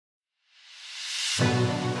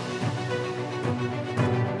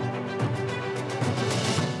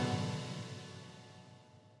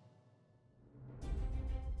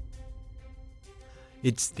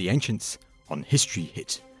It's The Ancients on History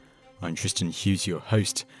Hit. I'm Tristan Hughes, your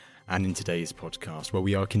host, and in today's podcast, where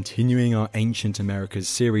we are continuing our Ancient Americas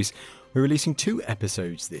series, we're releasing 2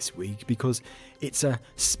 episodes this week because it's a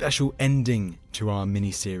special ending to our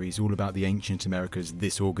mini-series all about the Ancient Americas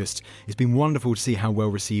this August. It's been wonderful to see how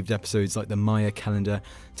well-received episodes like the Maya calendar,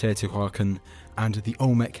 Teotihuacan, and the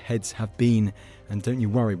Olmec heads have been. And don't you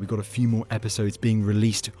worry, we've got a few more episodes being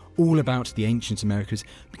released all about the Ancient Americas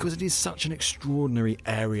because it is such an extraordinary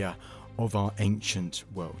area of our ancient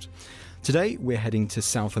world. Today we're heading to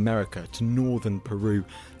South America, to northern Peru,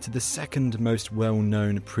 to the second most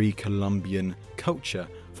well-known pre-Columbian culture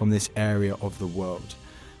from this area of the world.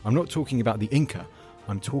 I'm not talking about the Inca,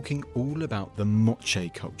 I'm talking all about the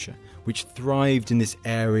Moche culture, which thrived in this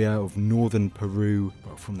area of northern Peru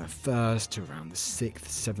from the 1st to around the 6th,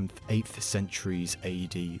 7th, 8th centuries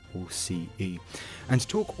AD or CE. And to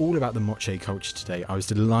talk all about the Moche culture today, I was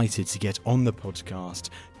delighted to get on the podcast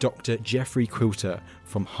Dr. Jeffrey Quilter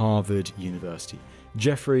from Harvard University.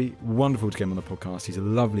 Jeffrey, wonderful to get him on the podcast. He's a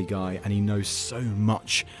lovely guy and he knows so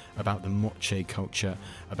much about the Moche culture,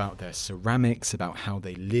 about their ceramics, about how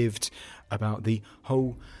they lived, about the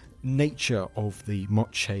whole nature of the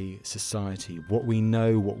Moche society, what we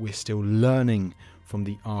know, what we're still learning from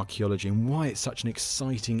the archaeology, and why it's such an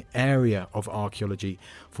exciting area of archaeology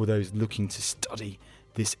for those looking to study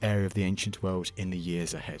this area of the ancient world in the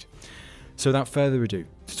years ahead. So without further ado,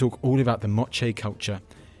 to talk all about the Moche culture,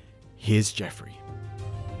 here's Jeffrey.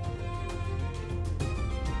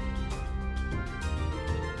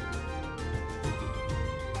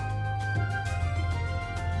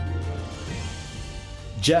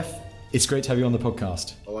 Jeff, it's great to have you on the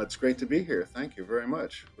podcast. Well, it's great to be here. Thank you very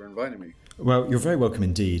much for inviting me. Well, you're very welcome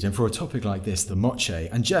indeed. And for a topic like this, the Moche,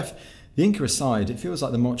 and Jeff, the Inca aside, it feels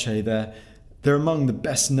like the Moche, they're among the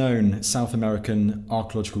best known South American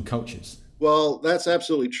archaeological cultures. Well, that's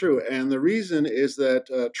absolutely true. And the reason is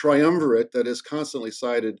that triumvirate that is constantly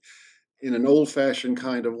cited in an old-fashioned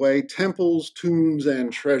kind of way: temples, tombs,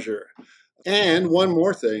 and treasure. And one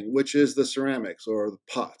more thing, which is the ceramics or the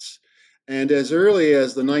pots. And as early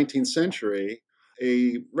as the 19th century,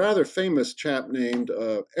 a rather famous chap named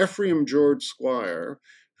Ephraim George Squire,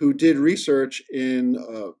 who did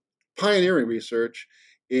pioneering research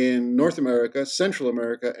in North America, Central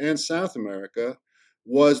America, and South America,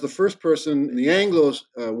 was the first person in the Anglo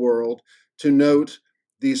world to note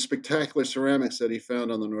these spectacular ceramics that he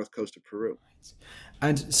found on the north coast of Peru.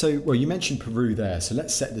 And so, well, you mentioned Peru there, so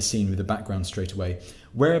let's set the scene with the background straight away.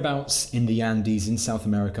 Whereabouts in the Andes in South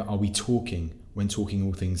America are we talking when talking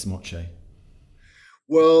all things Moche?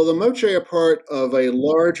 Well, the Moche are part of a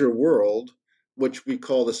larger world, which we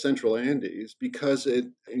call the Central Andes, because it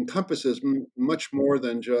encompasses much more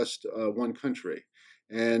than just one country.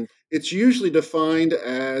 And it's usually defined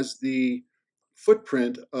as the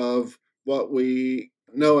footprint of what we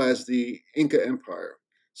know as the Inca Empire.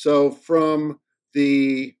 So from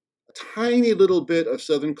the tiny little bit of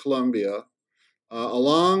southern Colombia,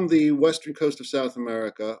 along the western coast of South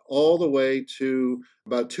America, all the way to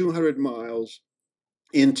about 200 miles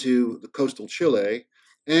into the coastal Chile,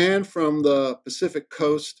 and from the Pacific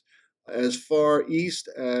coast as far east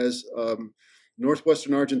as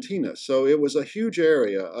northwestern Argentina. So it was a huge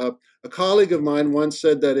area. A colleague of mine once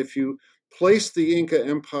said that if you place the Inca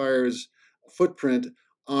Empire's footprint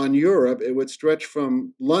on Europe, it would stretch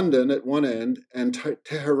from London at one end and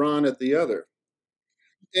Tehran at the other.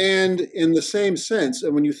 And in the same sense,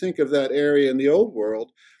 and when you think of that area in the old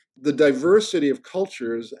world, the diversity of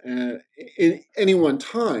cultures in any one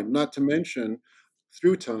time, not to mention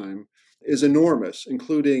through time, is enormous,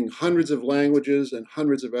 including hundreds of languages and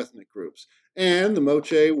hundreds of ethnic groups. And the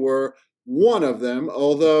Moche were one of them,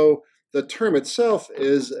 although the term itself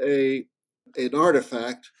is an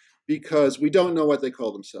artifact because we don't know what they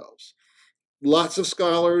call themselves. Lots of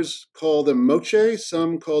scholars call them Moche,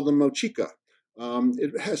 some call them Mochica.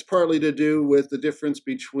 It has partly to do with the difference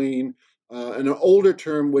between an older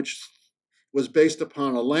term which was based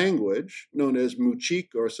upon a language known as Muchic,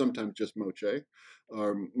 or sometimes just Moche,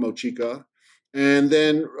 or Mochica, and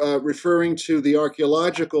then referring to the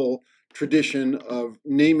archaeological tradition of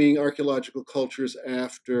naming archaeological cultures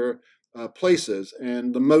after places.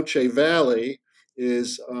 And the Moche Valley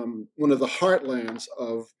is one of the heartlands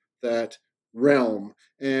of that realm.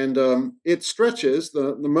 And it stretches,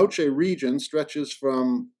 the Moche region stretches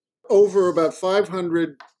from over about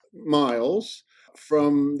 500 miles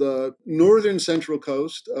from the northern central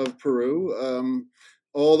coast of Peru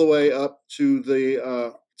all the way up to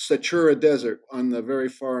the Sechura Desert on the very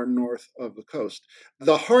far north of the coast.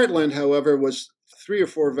 The heartland, however, was 3 or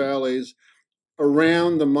 4 valleys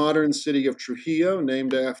around the modern city of Trujillo,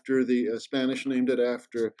 named after the Spanish named it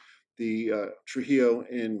after the Trujillo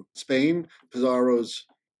in Spain, Pizarro's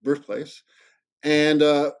birthplace, and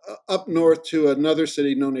up north to another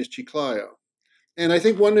city known as Chiclayo. And I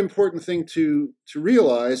think one important thing to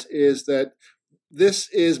realize is that this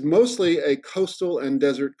is mostly a coastal and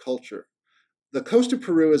desert culture. The coast of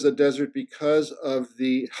Peru is a desert because of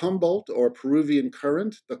the Humboldt or Peruvian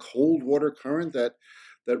current, the cold water current that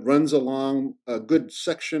runs along a good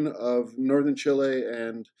section of northern Chile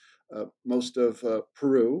and most of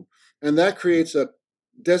Peru. And that creates a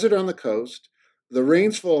desert on the coast. The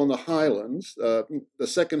rains fall in the highlands, the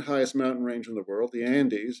second highest mountain range in the world, the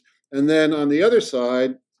Andes. And then on the other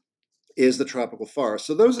side is the tropical forest.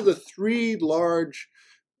 So those are the three large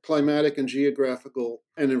climatic and geographical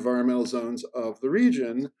and environmental zones of the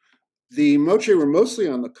region. The Moche were mostly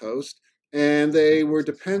on the coast, and they were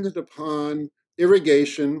dependent upon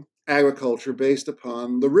irrigation, agriculture based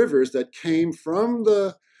upon the rivers that came from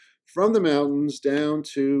the mountains down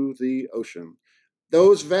to the ocean.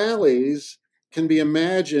 Those valleys can be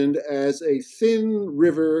imagined as a thin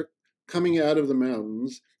river coming out of the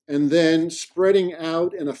mountains and then spreading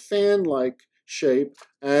out in a fan like shape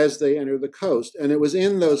as they enter the coast. And it was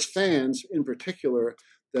in those fans, in particular,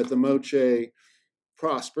 that the Moche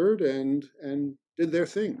prospered and did their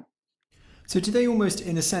thing. So did they almost,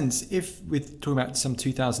 in a sense, if we're talking about some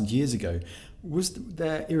 2,000 years ago, was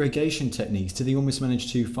their irrigation techniques, did they almost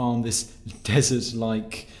manage to farm this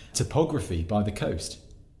desert-like topography by the coast?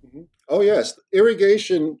 Mm-hmm. Oh, yes.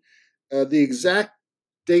 Irrigation, the exact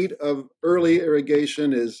date of early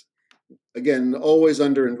irrigation is, again, always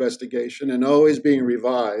under investigation and always being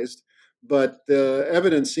revised. But the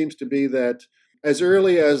evidence seems to be that as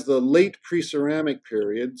early as the late pre-ceramic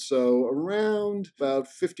period, so around about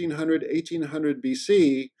 1500, 1800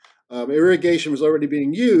 BC, irrigation was already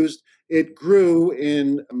being used. It grew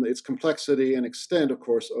in its complexity and extent, of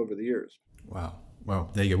course, over the years. Wow.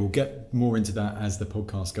 Well, there you go. We'll get more into that as the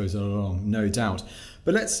podcast goes along, no doubt.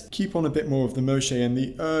 But let's keep on a bit more of the Moche and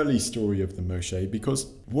the early story of the Moche, because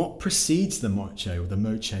what precedes the Moche or the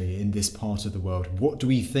Moche in this part of the world? What do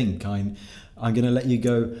we think? I'm going to let you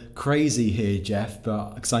go crazy here, Jeff,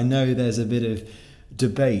 but because I know there's a bit of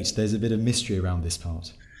debate, there's a bit of mystery around this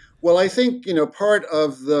part. Well, I think part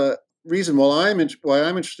of the reason why I'm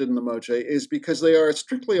interested in the Moche is because they are a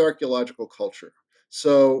strictly archaeological culture.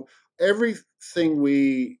 So everything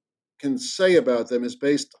we can say about them is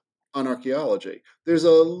based on archaeology. There's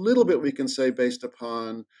a little bit we can say based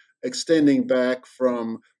upon extending back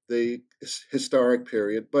from the historic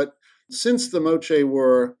period, but since the Moche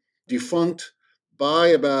were defunct by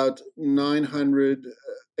about 900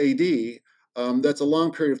 AD, that's a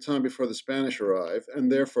long period of time before the Spanish arrive,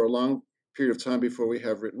 and therefore a long period of time before we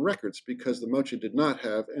have written records, because the Moche did not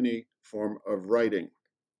have any form of writing.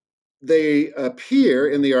 They appear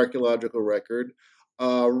in the archaeological record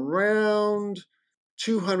around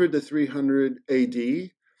 200 to 300 AD,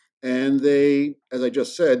 and they, as I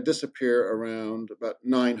just said, disappear around about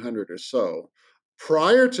 900 or so.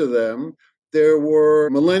 Prior to them, there were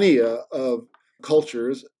millennia of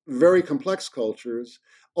cultures, very complex cultures,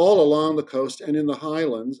 all along the coast and in the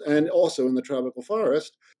highlands, and also in the tropical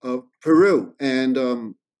forest of Peru.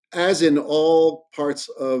 And as in all parts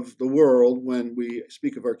of the world, when we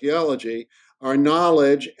speak of archaeology, our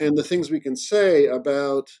knowledge and the things we can say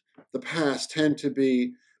about the past tends to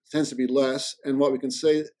be less, and what we can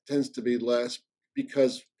say tends to be less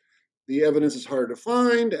because the evidence is harder to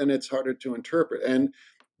find and it's harder to interpret, and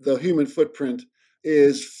the human footprint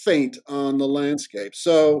is faint on the landscape.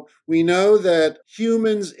 So we know that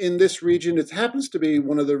humans in this region, it happens to be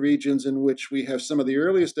one of the regions in which we have some of the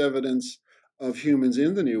earliest evidence of humans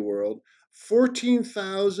in the New World.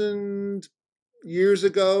 14,000 years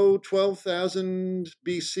ago, 12,000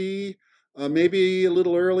 BC, maybe a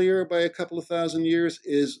little earlier by a couple of thousand years,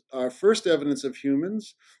 is our first evidence of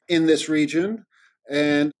humans in this region.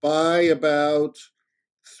 And by about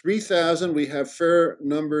 3,000, we have fair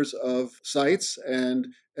numbers of sites and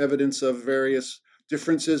evidence of various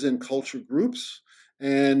differences in culture groups.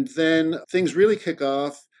 And then things really kick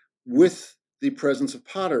off with the presence of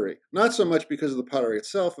pottery. Not so much because of the pottery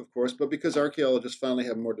itself, of course, but because archaeologists finally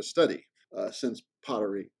have more to study since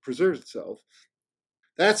pottery preserves itself.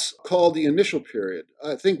 That's called the initial period.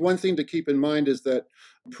 I think one thing to keep in mind is that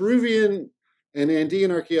Peruvian and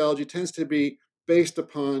Andean archaeology tends to be based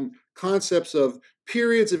upon concepts of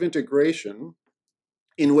periods of integration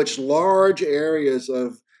in which large areas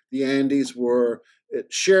of the Andes were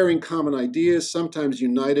sharing common ideas, sometimes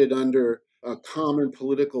united under a common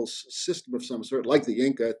political system of some sort, like the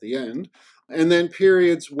Inca at the end, and then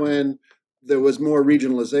periods when there was more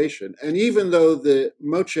regionalization. And even though the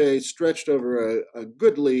Moche stretched over a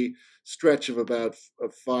goodly stretch of about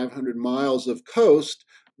 500 miles of coast,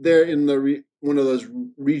 they're in one of those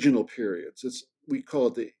regional periods. We call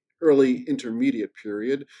it the early intermediate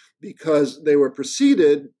period because they were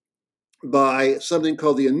preceded by something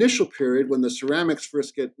called the initial period when the ceramics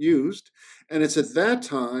first get used. And it's at that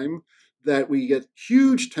time that we get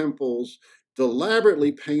huge temples,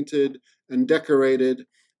 elaborately painted and decorated,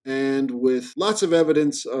 and with lots of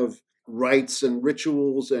evidence of rites and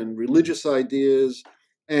rituals and religious ideas.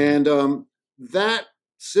 And that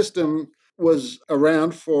system was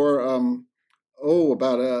around for,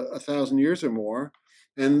 about 1,000 years or more.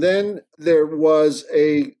 And then there was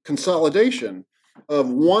a consolidation of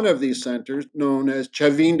one of these centers, known as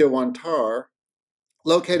Chavín de Huántar,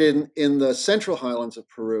 located in the central highlands of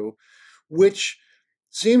Peru, which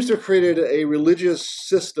seems to have created a religious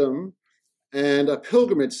system and a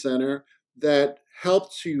pilgrimage center that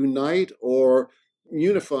helped to unite or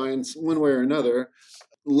unify in one way or another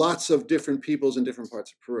lots of different peoples in different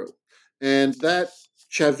parts of Peru. And that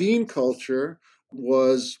Chavin culture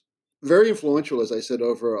was very influential, as I said,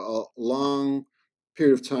 over a long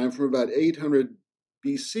period of time, from about 800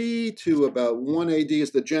 BC to about 1 AD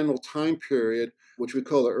is the general time period, which we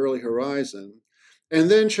call the early horizon. And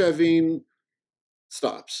then Chavin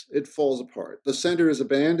stops. It falls apart. The center is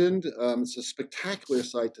abandoned. It's a spectacular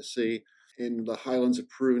sight to see in the highlands of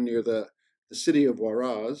Peru near the city of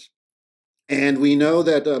Huaraz. And we know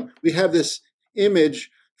that we have this image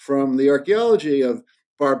from the archaeology of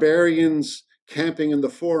barbarians camping in the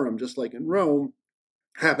Forum, just like in Rome,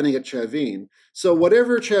 happening at Chavin. So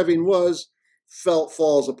whatever Chavin was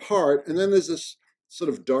falls apart. And then there's this sort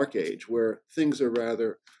of dark age where things are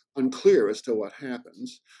rather unclear as to what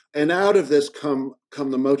happens. And out of this come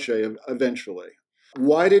the Moche eventually.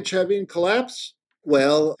 Why did Chavin collapse?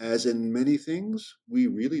 Well, as in many things, we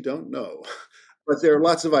really don't know. But there are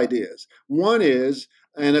lots of ideas. One is,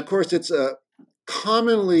 and of course it's a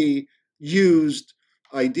commonly used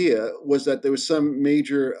idea, was that there was some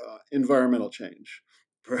major environmental change.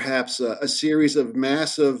 Perhaps a series of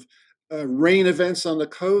massive rain events on the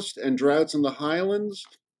coast and droughts in the highlands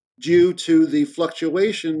due to the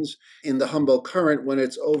fluctuations in the Humboldt Current when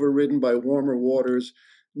it's overridden by warmer waters,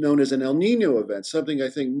 known as an El Nino event, something I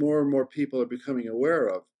think more and more people are becoming aware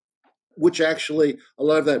of, which actually a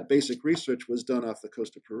lot of that basic research was done off the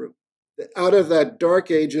coast of Peru. Out of that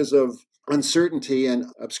dark ages of uncertainty and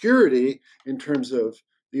obscurity in terms of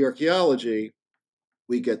the archaeology,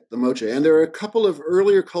 we get the Moche. And there are a couple of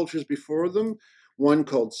earlier cultures before them, one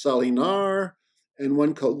called Salinar and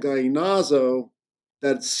one called Gallinazo,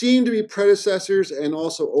 that seem to be predecessors and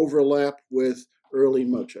also overlap with early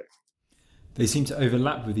Moche. They seem to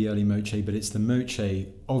overlap with the early Moche, but it's the Moche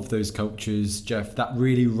of those cultures, Jeff, that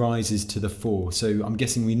really rises to the fore. So I'm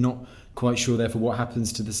guessing we're not quite sure, therefore, what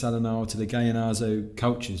happens to the Salinar or to the Gallinazo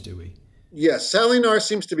cultures, do we? Yes, Salinar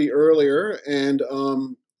seems to be earlier and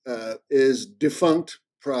is defunct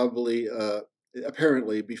probably,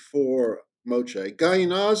 apparently, before Moche.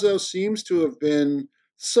 Gallinazo seems to have been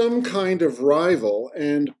some kind of rival,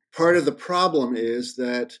 and part of the problem is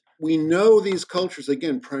that we know these cultures,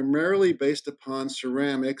 again, primarily based upon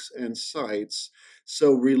ceramics and sites,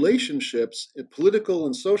 so relationships, political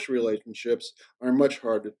and social relationships, are much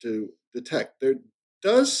harder to detect. There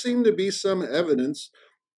does seem to be some evidence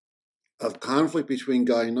of conflict between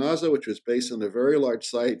Gallinazo, which was based on a very large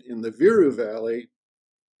site in the Viru Valley,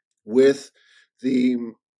 with the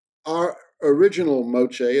our original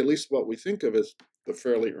Moche, at least what we think of as the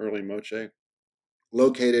fairly early Moche,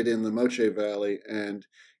 located in the Moche Valley and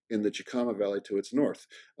in the Chicama Valley to its north.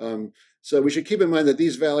 So we should keep in mind that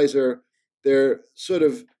these valleys they're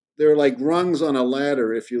like rungs on a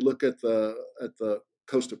ladder if you look at the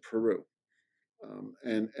coast of Peru.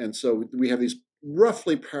 And so we have these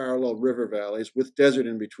roughly parallel river valleys with desert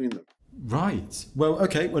in between them. Right. Well,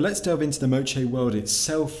 okay. Well, let's delve into the Moche world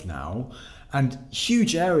itself now. And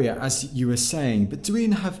huge area, as you were saying. But do we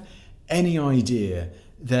have any idea,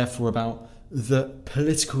 therefore, about the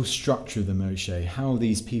political structure of the Moche, how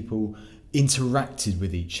these people interacted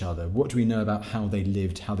with each other? What do we know about how they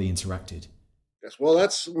lived, how they interacted? Yes, well,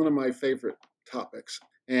 that's one of my favorite topics.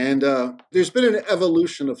 And there's been an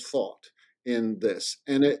evolution of thought in this.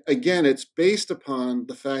 And again, it's based upon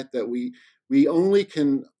the fact that we only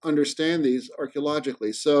can understand these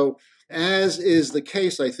archaeologically. So, as is the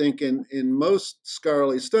case, I think, in most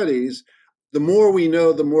scholarly studies, the more we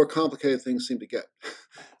know, the more complicated things seem to get.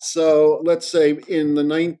 So let's say in the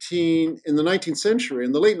 19th century,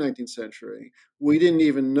 in the late 19th century, we didn't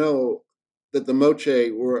even know that the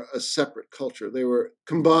Moche were a separate culture. They were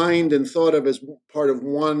combined and thought of as part of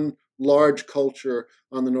one large culture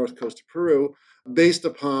on the north coast of Peru based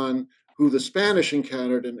upon who the Spanish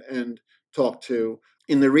encountered and talked to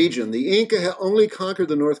in the region. The Inca only conquered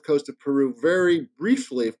the north coast of Peru very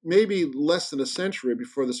briefly, maybe less than a century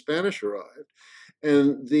before the Spanish arrived.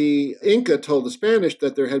 And the Inca told the Spanish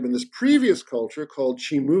that there had been this previous culture called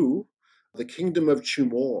Chimu, the kingdom of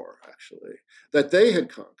Chumor, actually, that they had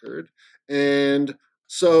conquered. And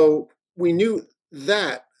so we knew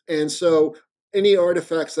that. And so any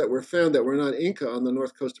artifacts that were found that were not Inca on the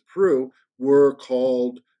north coast of Peru were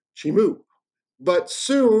called Chimu. But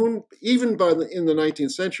soon, even in the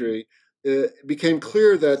 19th century, it became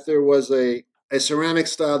clear that there was a ceramic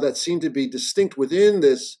style that seemed to be distinct within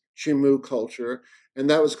this Chimu culture, and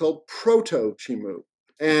that was called Proto-Chimu.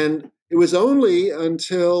 And it was only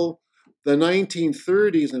until the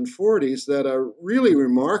 1930s and 40s that a really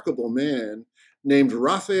remarkable man named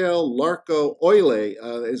Rafael Larco Oile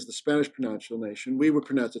is the Spanish pronunciation. We would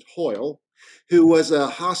pronounce it Hoyle, who was a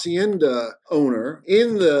hacienda owner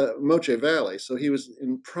in the Moche Valley. So he was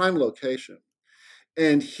in prime location.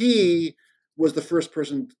 And he was the first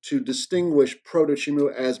person to distinguish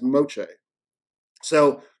Proto-Chimu as Moche.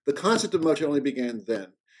 So the concept of Moche only began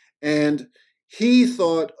then. And he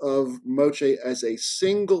thought of Moche as a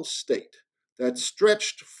single state that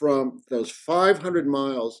stretched from those 500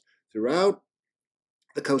 miles throughout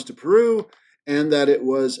the coast of Peru, and that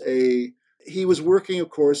he was working, of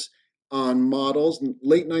course, on models in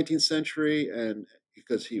late 19th century, and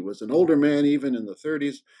because he was an older man, even in the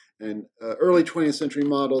 30s, and early 20th century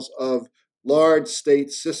models of large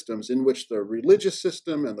state systems in which the religious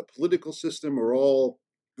system and the political system are all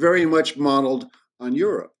very much modeled on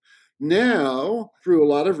Europe. Now, through a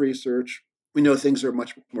lot of research, we know things are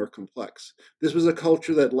much more complex. This was a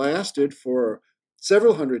culture that lasted for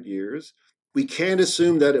several hundred years. We can't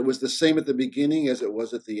assume that it was the same at the beginning as it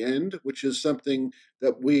was at the end, which is something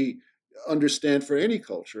that we understand for any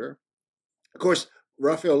culture. Of course,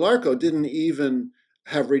 Rafael Larco didn't even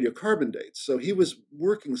have radiocarbon dates, so he was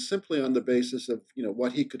working simply on the basis of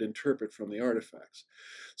what he could interpret from the artifacts.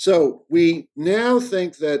 So we now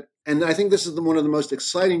think that, and I think this is one of the most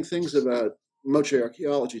exciting things about Moche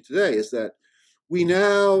archaeology today, is that we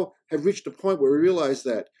now have reached a point where we realize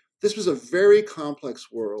that this was a very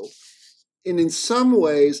complex world. And in some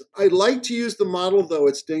ways, I like to use the model, though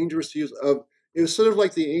it's dangerous to use, it was sort of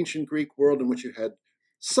like the ancient Greek world in which you had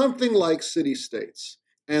something like city-states,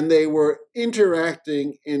 and they were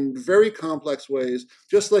interacting in very complex ways,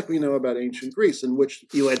 just like we know about ancient Greece, in which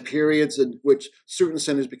you had periods in which certain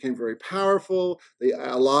centers became very powerful, they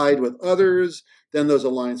allied with others, then those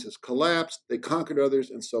alliances collapsed, they conquered others,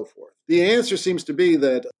 and so forth. The answer seems to be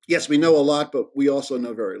that, yes, we know a lot, but we also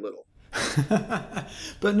know very little.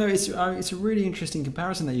 But no, it's a really interesting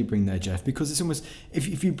comparison that you bring there, Jeff, because it's almost,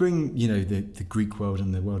 if you bring the Greek world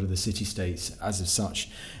and the world of the city-states as of such,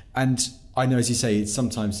 and I know, as you say, it's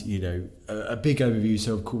sometimes a big overview,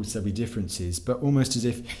 so of course there'll be differences, but almost as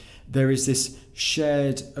if there is this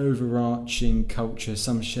shared overarching culture,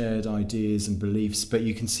 some shared ideas and beliefs, but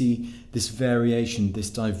you can see this variation, this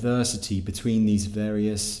diversity between these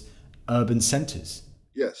various urban centres.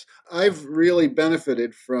 Yes, I've really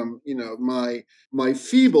benefited from my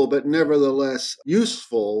feeble but nevertheless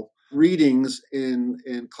useful readings in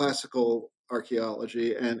classical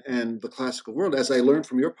archaeology and the classical world, as I learned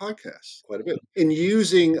from your podcast quite a bit, in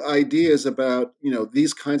using ideas about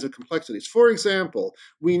these kinds of complexities. For example,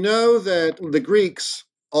 we know that the Greeks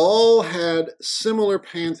all had similar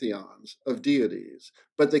pantheons of deities,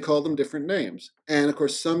 but they called them different names. And of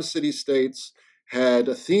course, some city-states had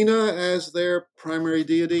Athena as their primary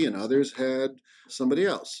deity, and others had somebody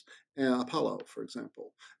else, Apollo, for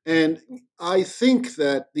example. And I think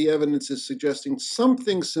that the evidence is suggesting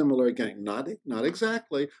something similar, again, not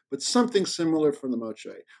exactly, but something similar from the Moche.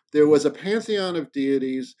 There was a pantheon of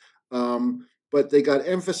deities, but they got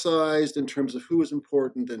emphasized in terms of who was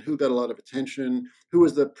important and who got a lot of attention, who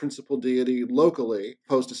was the principal deity locally,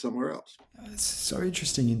 opposed to somewhere else. It's so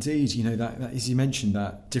interesting indeed, that as you mentioned,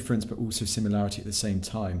 that difference but also similarity at the same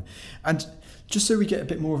time. And just so we get a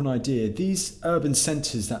bit more of an idea, these urban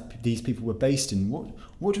centres that these people were based in,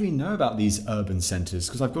 what do we know about these urban centres?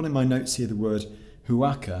 Because I've got in my notes here the word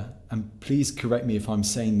huaca, and please correct me if I'm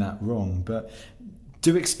saying that wrong, but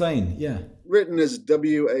do explain, yeah. Written as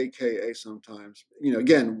Waka sometimes.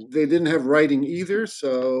 Again, they didn't have writing either,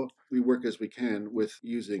 so we work as we can with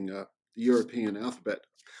using the European alphabet.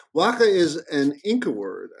 Waka is an Inca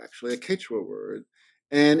word, actually, a Quechua word,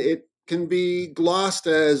 and it can be glossed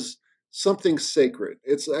as something sacred.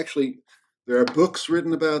 It's actually, there are books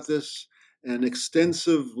written about this, and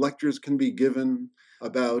extensive lectures can be given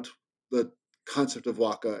about the concept of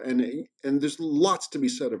waka, and there's lots to be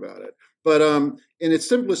said about it. But in its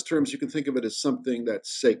simplest terms, you can think of it as something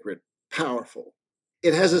that's sacred, powerful.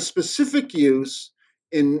 It has a specific use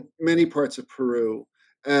in many parts of Peru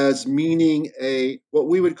as meaning a what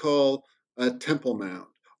we would call a temple mound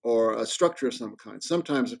or a structure of some kind.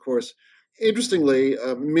 Sometimes, of course, interestingly,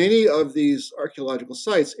 many of these archaeological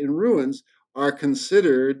sites in ruins are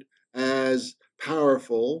considered as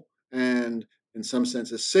powerful and, in some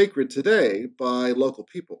senses, sacred today by local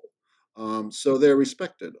people. So they're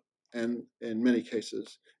respected, and in many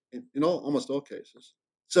cases, in almost all cases.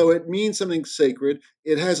 So it means something sacred.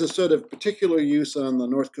 It has a sort of particular use on the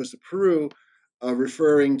north coast of Peru,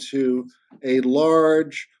 referring to a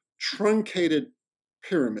large truncated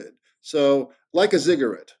pyramid. So, like a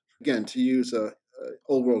ziggurat, again, to use a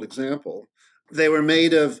old world example, they were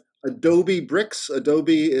made of adobe bricks.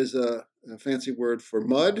 Adobe is a fancy word for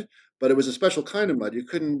mud, but it was a special kind of mud. You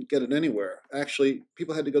couldn't get it anywhere. Actually,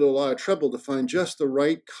 people had to go to a lot of trouble to find just the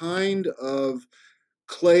right kind of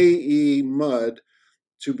clayey mud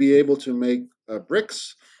to be able to make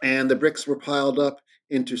bricks. And the bricks were piled up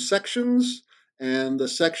into sections, and the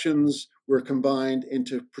sections were combined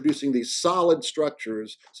into producing these solid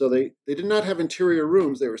structures. So they did not have interior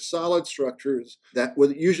rooms. They were solid structures that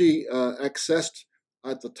were usually accessed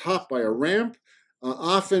at the top by a ramp,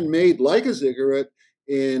 often made like a ziggurat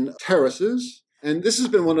in terraces. And this has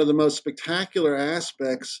been one of the most spectacular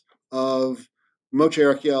aspects of Moche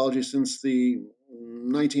archaeology since the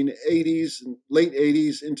 1980s, late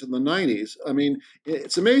 80s into the 90s. I mean,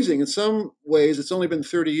 it's amazing. In some ways, it's only been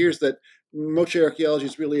 30 years that Moche archaeology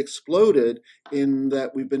has really exploded in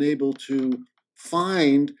that we've been able to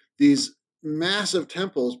find these massive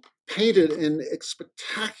temples painted in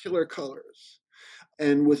spectacular colors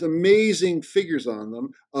and with amazing figures on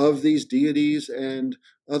them of these deities and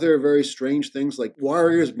other very strange things like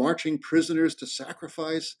warriors marching prisoners to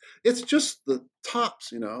sacrifice. It's just the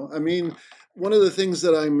tops, you know. I mean, one of the things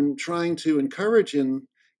that I'm trying to encourage in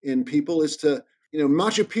people is to,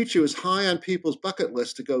 Machu Picchu is high on people's bucket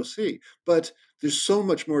list to go see, but there's so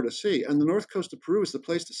much more to see. And the north coast of Peru is the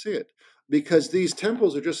place to see it because these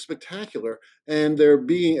temples are just spectacular and they're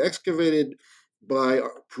being excavated by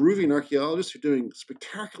Peruvian archaeologists who are doing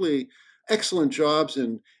spectacularly excellent jobs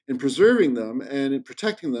in preserving them and in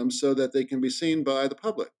protecting them so that they can be seen by the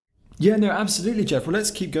public. Yeah, no, absolutely, Jeff. Well,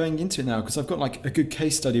 let's keep going into it now because I've got like a good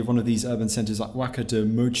case study of one of these urban centers like Huaca de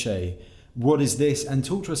Moche. What is this? And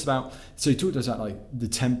talk to us about, so talk to us about like the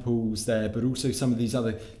temples there, but also some of these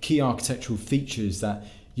other key architectural features that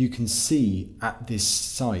you can see at this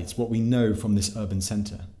site, what we know from this urban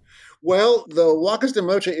center. Well, the Huacas de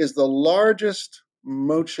Moche is the largest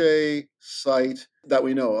Moche site that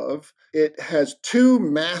we know of. It has two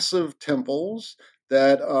massive temples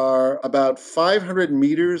that are about 500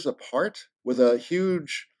 meters apart with a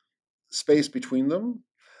huge space between them.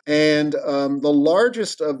 And the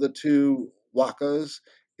largest of the two Huacas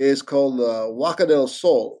is called the Huaca del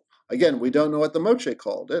Sol. Again, we don't know what the Moche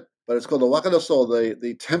called it, but it's called the Huaca del Sol,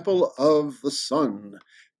 the Temple of the Sun.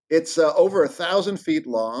 It's over 1,000 feet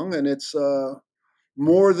long, and it's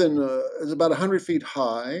it's about 100 feet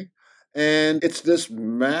high, and it's this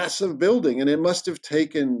massive building, and it must have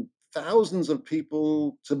taken thousands of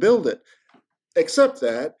people to build it. Except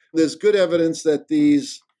that there's good evidence that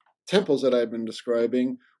these temples that I've been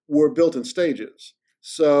describing were built in stages.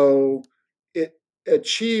 So it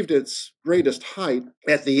achieved its greatest height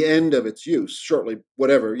at the end of its use, shortly,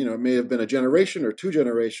 whatever, it may have been a generation or two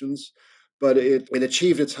generations, but it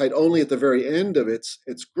achieved its height only at the very end of its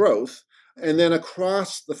growth. And then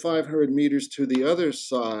across the 500 meters to the other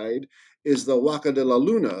side is the Huaca de la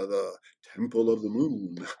Luna, the Temple of the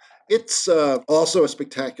Moon. It's also a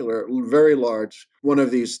spectacular, very large, one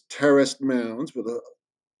of these terraced mounds with a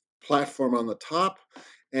platform on the top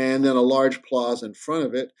and then a large plaza in front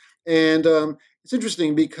of it. And it's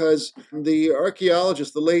interesting because the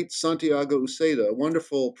archaeologist, the late Santiago Uceda, a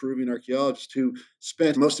wonderful Peruvian archaeologist who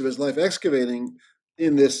spent most of his life excavating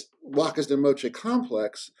in this Huacas de Moche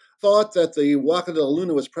complex, thought that the Huaca de la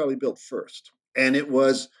Luna was probably built first. And it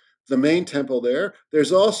was the main temple there.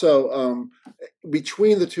 There's also,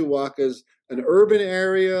 between the two Huacas, an urban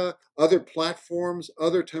area, other platforms,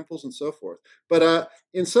 other temples, and so forth. But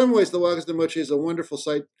in some ways, the Huacas de Moche is a wonderful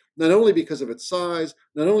site, not only because of its size,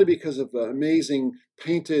 not only because of the amazing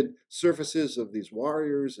painted surfaces of these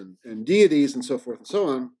warriors and deities and so forth and so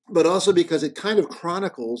on, but also because it kind of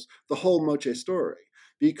chronicles the whole Moche story.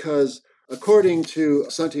 Because according to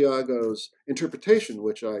Santiago's interpretation,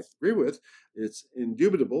 which I agree with, it's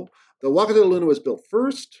indubitable, the Huaca de la Luna was built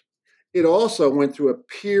first. It also went through a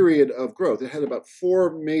period of growth. It had about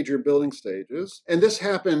 4 major building stages. And this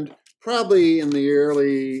happened probably in the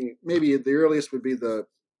early, maybe the earliest would be the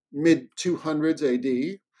mid 200s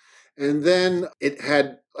AD. And then it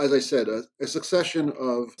had, as I said, a succession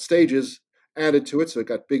of stages added to it, so it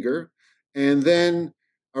got bigger. And then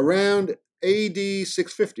around AD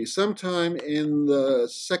 650, sometime in the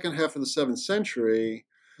second half of the 7th century,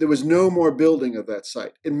 there was no more building of that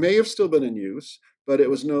site. It may have still been in use, but it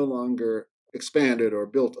was no longer expanded or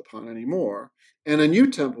built upon anymore. And a new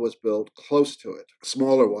temple was built close to it, a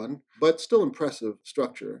smaller one, but still impressive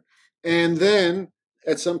structure. And then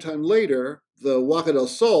at some time later, the Huaca del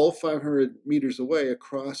Sol, 500 meters away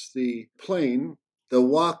across the plain, the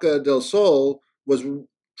Huaca del Sol was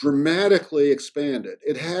dramatically expanded.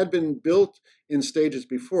 It had been built in stages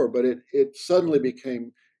before, but it suddenly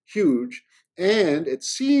became huge. And it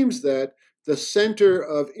seems that the center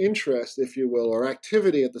of interest, if you will, or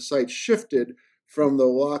activity at the site shifted from the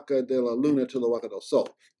Huaca de la Luna to the Huaca del Sol.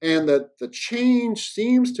 And that the change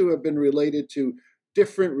seems to have been related to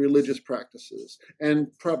different religious practices and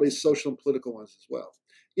probably social and political ones as well,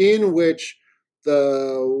 in which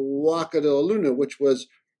the Huaca de la Luna, which was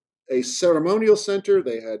a ceremonial center,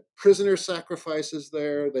 they had prisoner sacrifices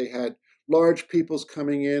there, they had large peoples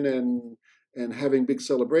coming in and having big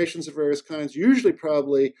celebrations of various kinds, usually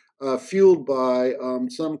probably fueled by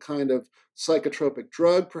some kind of psychotropic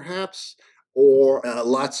drug, perhaps, or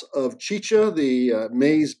lots of chicha, the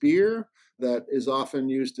maize beer that is often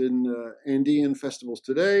used in Andean festivals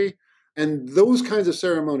today. And those kinds of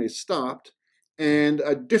ceremonies stopped, and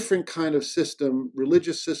a different kind of system,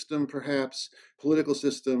 religious system perhaps, political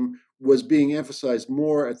system, was being emphasized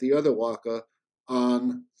more at the other Huaca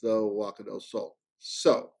on the Huaca del Sol.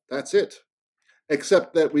 So that's it,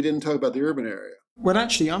 except that we didn't talk about the urban area. Well,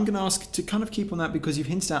 actually, I'm going to ask to kind of keep on that because you've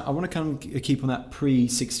hinted at, I want to kind of keep on that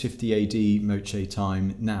pre-650 AD Moche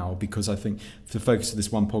time now because I think for the focus of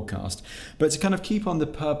this one podcast. But to kind of keep on the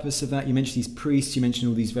purpose of that, you mentioned these priests, you mentioned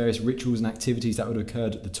all these various rituals and activities that would have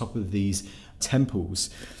occurred at the top of these temples.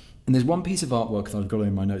 And there's one piece of artwork that I've got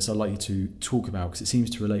in my notes I'd like you to talk about because it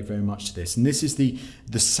seems to relate very much to this. And this is the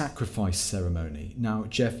sacrifice ceremony. Now,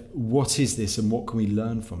 Jeff, what is this and what can we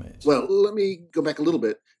learn from it? Well, let me go back a little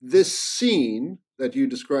bit. This scene that you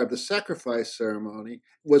described, the sacrifice ceremony,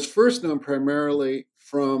 was first known primarily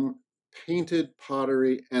from painted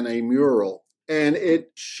pottery and a mural. And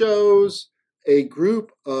it shows a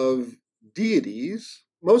group of deities,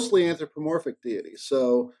 mostly anthropomorphic deities.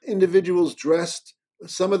 So individuals dressed,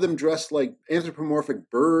 some of them dressed like anthropomorphic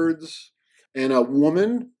birds, and a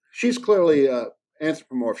woman. She's clearly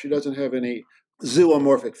anthropomorph. She doesn't have any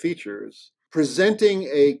zoomorphic features, presenting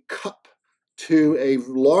a cup to a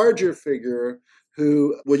larger figure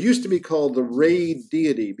who what used to be called the rayed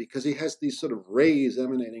deity because he has these sort of rays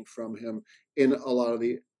emanating from him in a lot of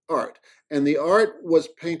the art. And the art was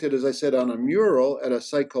painted, as I said, on a mural at a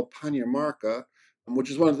site called Panamarca,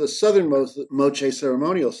 which is one of the southernmost Moche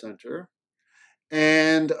Ceremonial Center,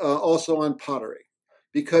 and also on pottery,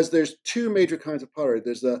 because there's two major kinds of pottery.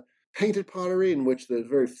 There's the painted pottery, in which there's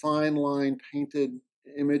very fine line painted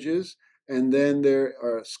images, and then there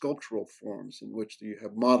are sculptural forms in which you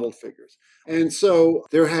have modeled figures. And so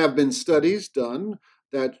there have been studies done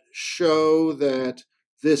that show that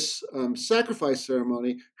this sacrifice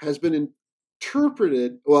ceremony has been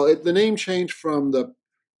interpreted, well, the name changed from the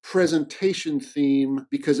presentation theme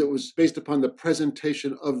because it was based upon the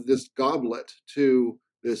presentation of this goblet to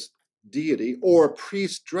this deity or a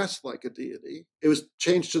priest dressed like a deity. It was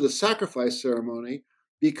changed to the sacrifice ceremony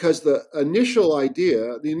because the initial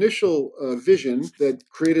idea, the initial vision that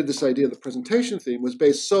created this idea of the presentation theme was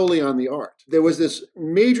based solely on the art. There was this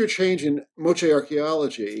major change in Moche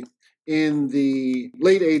archaeology in the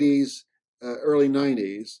late 80s, early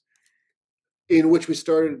 90s, in which we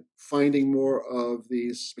started finding more of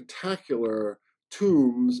these spectacular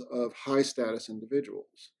tombs of high status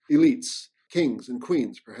individuals, elites, kings and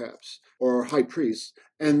queens perhaps, or high priests.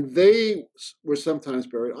 And they were sometimes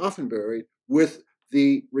buried, often buried, with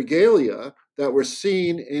the regalia that were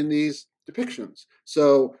seen in these depictions.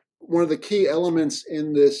 So one of the key elements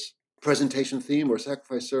in this presentation theme or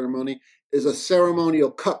sacrifice ceremony is a ceremonial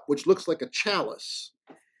cup, which looks like a chalice.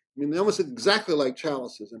 I mean, they almost exactly like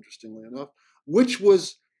chalices, interestingly enough, which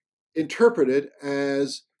was interpreted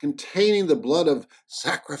as containing the blood of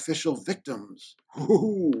sacrificial victims.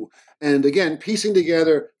 Ooh. And again, piecing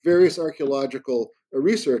together various archaeological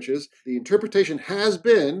researches, the interpretation has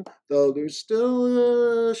been, though there's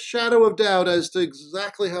still a shadow of doubt as to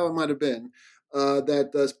exactly how it might have been,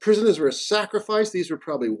 that prisoners were sacrificed. These were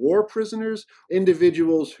probably war prisoners,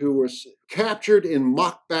 individuals who were captured in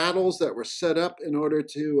mock battles that were set up in order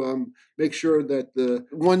to make sure that the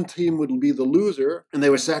one team would be the loser, and they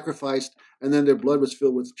were sacrificed, and then their blood was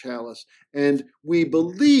filled with chalice. And we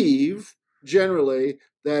believe, generally,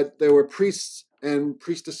 that there were priests and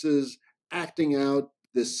priestesses acting out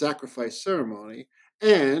this sacrifice ceremony,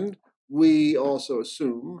 and we also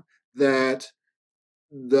assume that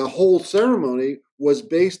the whole ceremony was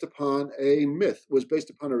based upon a myth, was based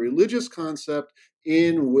upon a religious concept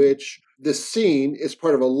in which the scene is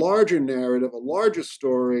part of a larger narrative, a larger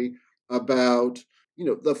story about,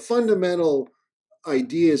 the fundamental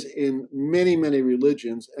ideas in many, many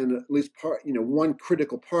religions, and at least one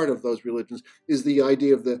critical part of those religions is the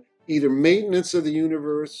idea of the either maintenance of the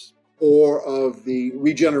universe or of the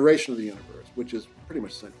regeneration of the universe, which is pretty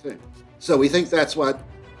much the same thing. So we think that's what,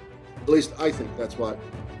 at least I think that's what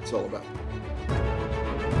it's all about.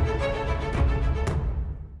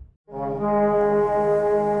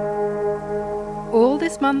 All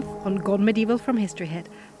this month on Gone Medieval from History Hit,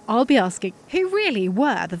 I'll be asking, who really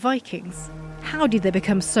were the Vikings? How did they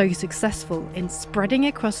become so successful in spreading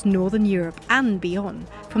across Northern Europe and beyond,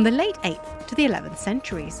 from the late 8th to the 11th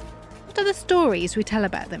centuries? What are the stories we tell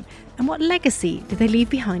about them, and what legacy did they leave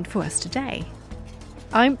behind for us today?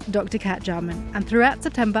 I'm Dr. Kat Jarman, and throughout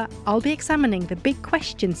September, I'll be examining the big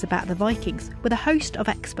questions about the Vikings with a host of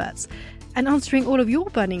experts, and answering all of your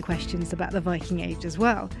burning questions about the Viking Age as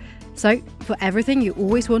well. So, for everything you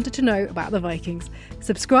always wanted to know about the Vikings,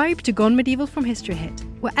 subscribe to Gone Medieval from History Hit,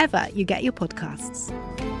 wherever you get your podcasts.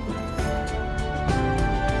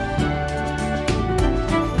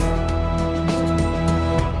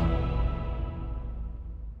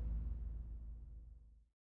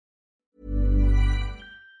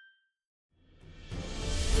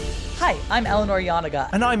 Hi, I'm Eleanor Yanaga.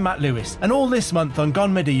 And I'm Matt Lewis, and all this month on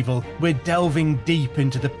Gone Medieval, we're delving deep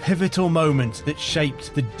into the pivotal moment that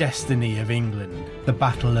shaped the destiny of England, the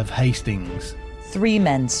Battle of Hastings. 3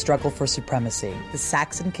 men struggle for supremacy: the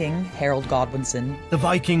Saxon king, Harold Godwinson, The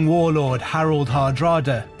Viking warlord, Harold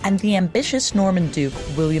Hardrada, and the ambitious Norman duke,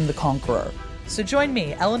 William the Conqueror. So join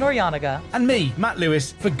me, Eleanor Yanaga, and me, Matt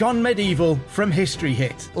Lewis, for Gone Medieval from History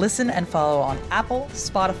Hit. Listen and follow on Apple,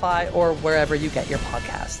 Spotify, or wherever you get your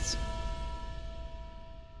podcasts.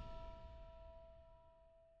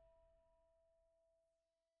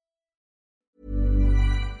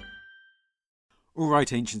 All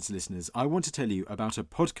right, Ancients listeners, I want to tell you about a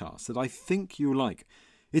podcast that I think you'll like.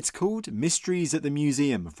 It's called Mysteries at the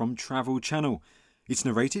Museum from Travel Channel. It's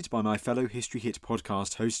narrated by my fellow History Hit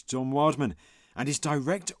podcast host John Wildman, and is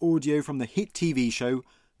direct audio from the hit TV show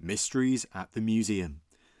Mysteries at the Museum.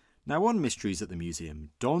 Now, on Mysteries at the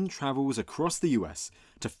Museum, Don travels across the US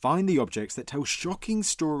to find the objects that tell shocking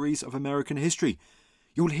stories of American history.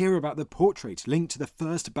 You'll hear about the portrait linked to the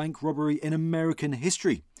first bank robbery in American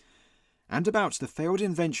history, and about the failed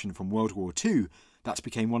invention from World War II that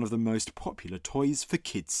became one of the most popular toys for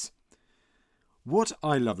kids. What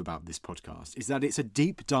I love about this podcast is that it's a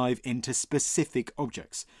deep dive into specific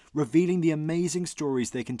objects, revealing the amazing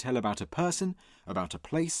stories they can tell about a person, about a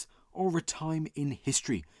place, or a time in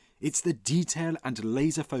history. It's the detail and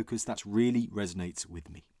laser focus that really resonates with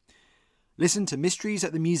me. Listen to Mysteries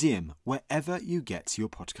at the Museum wherever you get your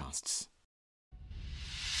podcasts.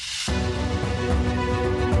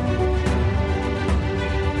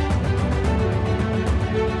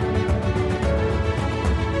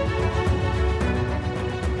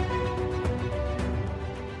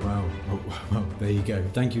 Well, there you go.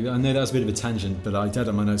 Thank you. I know that was a bit of a tangent, but I did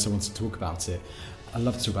on my notes I wanted to talk about it. I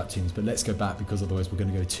love to talk about tombs, but let's go back, because otherwise we're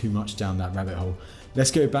going to go too much down that rabbit hole.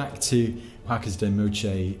 Let's go back to Huacas de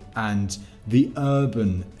Moche and the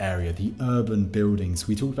urban area, the urban buildings.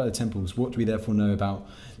 We talked about the temples. What do we therefore know about,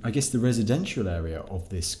 I guess, the residential area of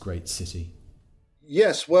this great city?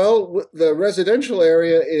 Yes, well, the residential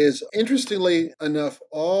area is, interestingly enough,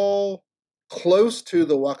 all close to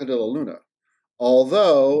the Huaca de la Luna,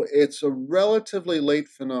 although it's a relatively late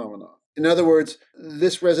phenomenon. In other words,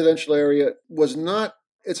 this residential area was not,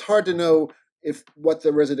 it's hard to know what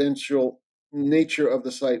the residential nature of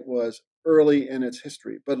the site was early in its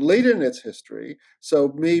history, but late in its history,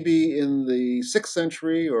 so maybe in the 6th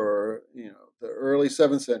century or the early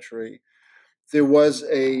 7th century, there was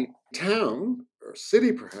a town or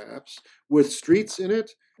city perhaps with streets in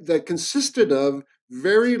it that consisted of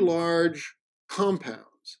very large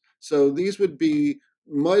compounds. So these would be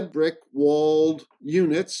mud brick walled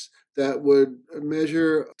units that would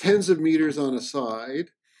measure tens of meters on a side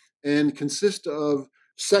and consist of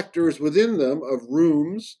sectors within them of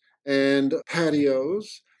rooms and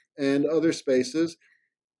patios and other spaces.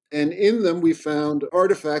 And in them, we found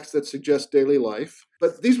artifacts that suggest daily life.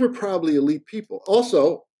 But these were probably elite people.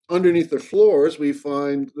 Also, underneath their floors, we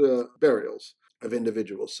find the burials of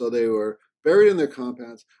individuals. So they were buried in their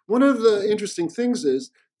compounds. One of the interesting things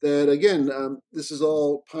is that, again, this is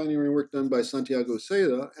all pioneering work done by Santiago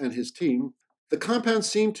Seda and his team. The compounds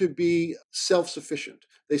seem to be self-sufficient.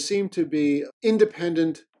 They seem to be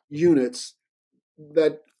independent units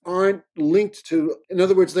that aren't linked to, in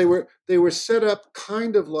other words, they were set up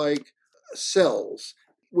kind of like cells,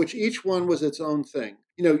 which each one was its own thing.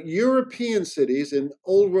 European cities and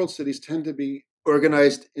old world cities tend to be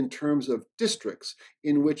organized in terms of districts,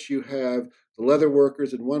 in which you have the leather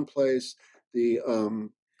workers in one place, the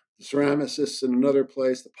ceramicists in another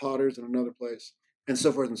place, the potters in another place, and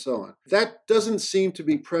so forth and so on. That doesn't seem to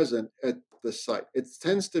be present at the site. It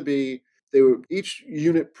tends to be each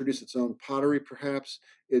unit produced its own pottery, perhaps.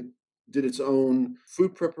 It did its own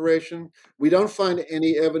food preparation. We don't find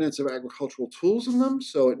any evidence of agricultural tools in them,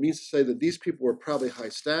 so it means to say that these people were probably high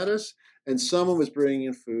status, and someone was bringing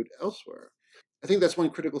in food elsewhere. I think that's one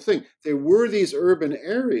critical thing. There were these urban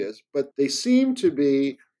areas, but they seem to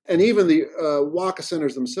be, and even the Waka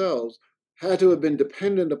centers themselves had to have been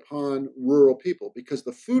dependent upon rural people because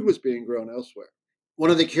the food was being grown elsewhere. One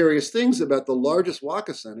of the curious things about the largest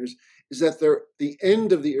Waka centers is that they're the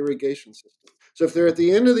end of the irrigation system. So if they're at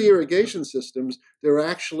the end of the irrigation systems, they're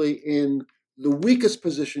actually in the weakest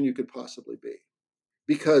position you could possibly be.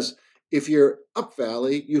 Because if you're up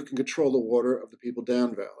valley, you can control the water of the people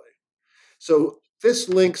down valley. So this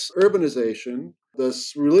links urbanization, the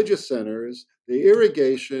religious centers, the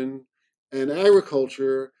irrigation, and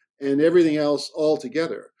agriculture, and everything else all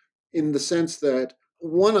together, in the sense that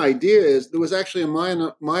one idea is there was actually a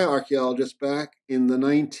Maya archaeologist back in the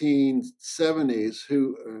 1970s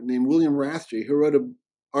named William Rathje, who wrote an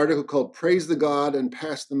article called Praise the God and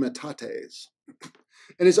Pass the Metates.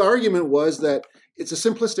 And his argument was that it's a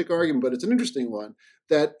simplistic argument, but it's an interesting one,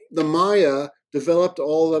 that the Maya developed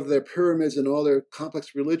all of their pyramids and all their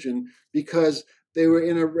complex religion because they were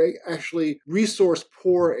in a actually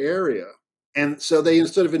resource-poor area. And so they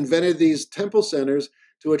sort of invented these temple centers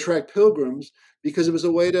to attract pilgrims because it was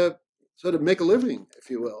a way to sort of make a living, if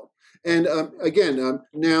you will. And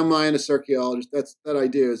now Mayanist archaeologists, that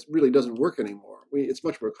idea really doesn't work anymore. It's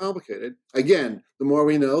much more complicated. Again, the more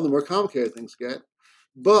we know, the more complicated things get.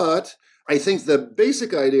 But I think the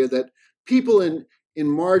basic idea that people in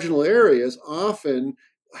marginal areas often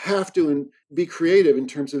have to be creative in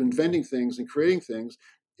terms of inventing things and creating things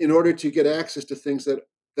in order to get access to things that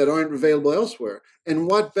aren't available elsewhere. And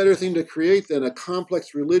what better thing to create than a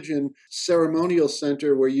complex religion ceremonial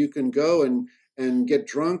center where you can go and get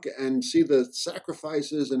drunk and see the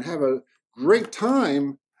sacrifices and have a great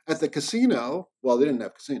time at the casino. Well, they didn't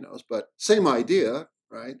have casinos, but same idea,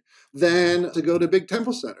 right? Than to go to a big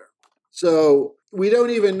temple center. So we don't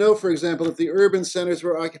even know, for example, if the urban centers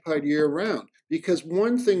were occupied year-round, because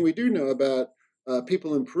one thing we do know about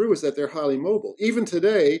people in Peru is that they're highly mobile. Even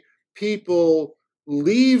today, people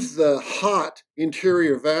leave the hot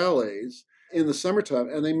interior valleys in the summertime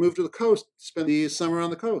and they move to the coast to spend the summer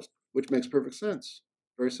on the coast, which makes perfect sense.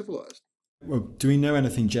 Very civilized. Well, do we know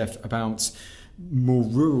anything, Jeff, about more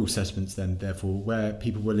rural settlements then, therefore, where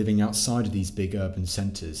people were living outside of these big urban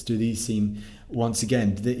centres? Do these seem, once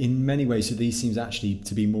again, in many ways, do these seem actually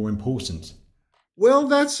to be more important? Well,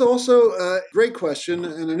 that's also a great question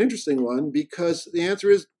and an interesting one, because the answer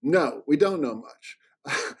is no, we don't know much.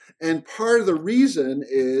 And part of the reason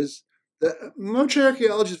is that Moche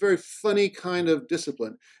archaeology is a very funny kind of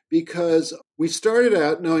discipline, because we started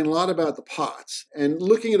out knowing a lot about the pots and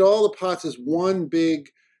looking at all the pots as one big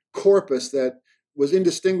corpus that was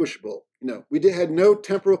indistinguishable. We had no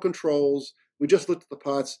temporal controls. We just looked at the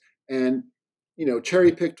pots and,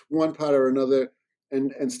 cherry picked one pot or another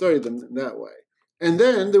and studied them in that way. And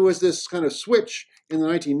then there was this kind of switch in the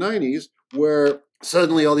 1990s where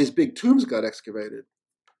suddenly all these big tombs got excavated.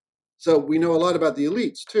 So we know a lot about the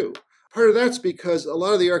elites too. Part of that's because a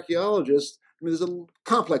lot of the archaeologists, there's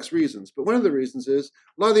complex reasons, but one of the reasons is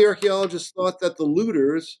a lot of the archaeologists thought that the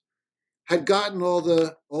looters had gotten all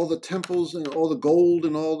the temples and all the gold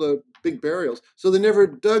and all the big burials, so they never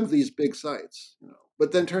dug these big sites.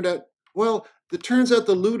 But then turns out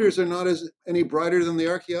the looters are not any brighter than the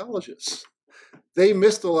archaeologists. They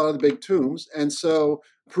missed a lot of the big tombs, and so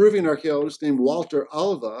a Peruvian archaeologist named Walter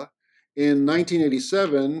Alva in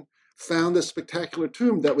 1987 found this spectacular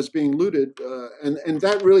tomb that was being looted, and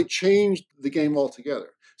that really changed the game altogether.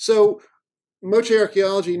 So Moche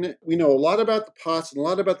archaeology, we know a lot about the pots and a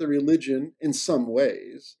lot about the religion in some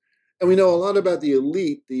ways. And we know a lot about the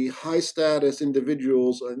elite, the high-status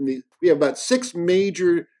individuals. We have about 6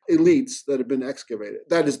 major elites that have been excavated.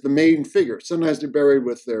 That is the main figure. Sometimes they're buried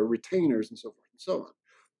with their retainers and so forth and so on.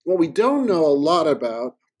 What we don't know a lot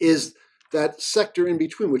about is that sector in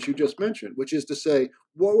between, which you just mentioned, which is to say,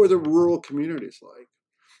 what were the rural communities like?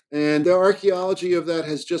 And the archaeology of that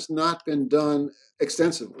has just not been done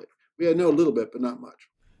extensively. We know a little bit, but not much.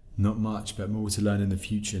 Not much, but more to learn in the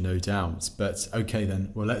future, no doubt. But okay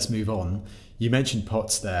then, well, let's move on. You mentioned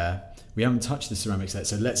pots there. We haven't touched the ceramics yet,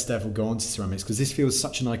 so let's therefore go on to ceramics, because this feels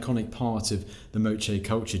such an iconic part of the Moche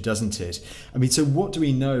culture, doesn't it? I mean, so what do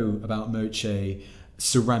we know about Moche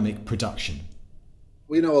ceramic production?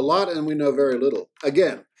 We know a lot and we know very little.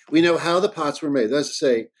 Again, we know how the pots were made. That's to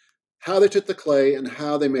say, how they took the clay and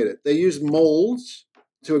how they made it. They used molds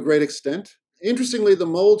to a great extent. Interestingly, the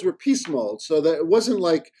molds were piece molds, so that it wasn't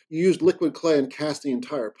like you used liquid clay and cast the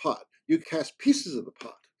entire pot. You cast pieces of the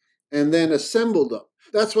pot and then assembled them.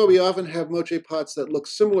 That's why we often have moche pots that look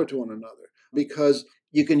similar to one another, because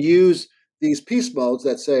you can use these piece molds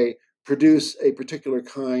that, say, produce a particular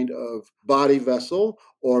kind of body vessel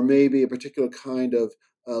or maybe a particular kind of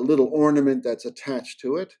little ornament that's attached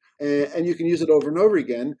to it. And you can use it over and over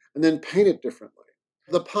again and then paint it differently.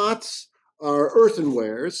 The pots are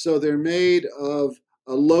earthenwares, so they're made of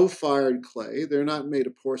a low-fired clay. They're not made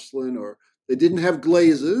of porcelain, or they didn't have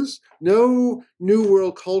glazes. No New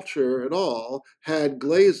World culture at all had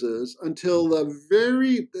glazes until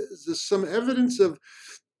there's some evidence of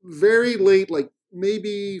very late, like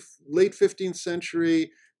maybe late 15th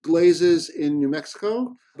century glazes in New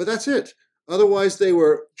Mexico, but that's it. Otherwise, they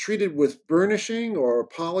were treated with burnishing or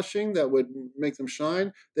polishing that would make them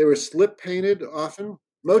shine. They were slip painted often.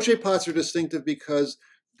 Moche pots are distinctive because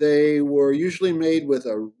they were usually made with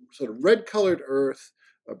a sort of red-colored earth,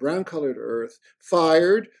 a brown-colored earth,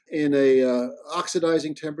 fired in a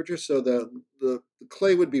oxidizing temperature, so the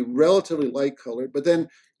clay would be relatively light-colored. But then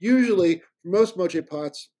usually, for most moche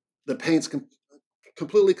pots, the paint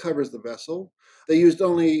completely covers the vessel. They used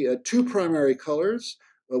only two primary colors,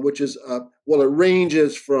 which is, it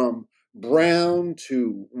ranges from brown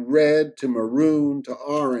to red to maroon to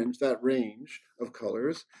orange, that range of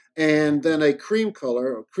colors, and then a cream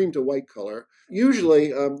color, or cream to white color.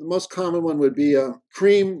 Usually, the most common one would be a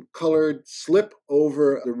cream-colored slip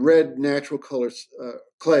over the red natural color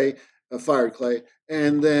clay, fired clay,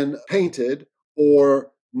 and then painted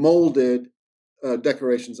or molded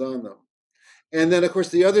decorations on them. And then, of course,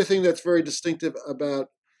 the other thing that's very distinctive about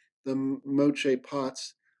the moche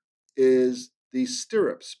pots is the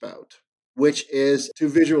stirrup spout, which is, to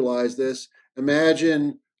visualize this,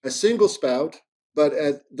 imagine a single spout, but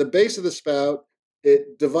at the base of the spout,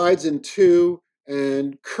 it divides in two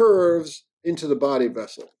and curves into the body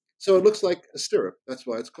vessel. So it looks like a stirrup. That's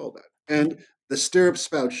why it's called that. And the stirrup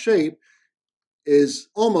spout shape is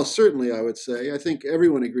almost certainly, I would say, I think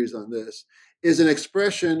everyone agrees on this, is an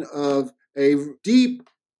expression of a deep,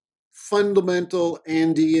 fundamental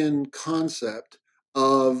Andean concept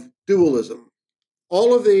of dualism.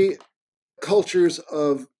 All of the cultures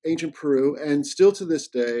of ancient Peru, and still to this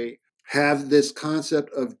day, have this concept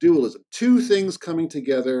of dualism, two things coming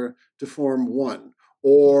together to form one.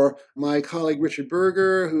 Or my colleague Richard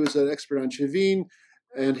Berger, who is an expert on Chavin,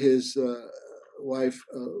 and his wife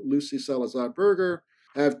Lucy Salazar Berger,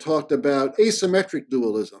 have talked about asymmetric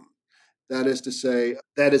dualism. That is to say,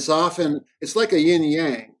 that it's like a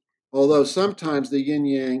yin-yang, although sometimes the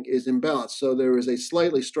yin-yang is imbalanced. So there is a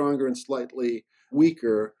slightly stronger and slightly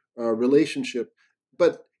weaker relationship.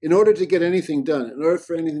 But in order to get anything done, in order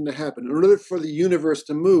for anything to happen, in order for the universe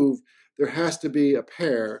to move, there has to be a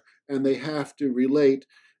pair, and they have to relate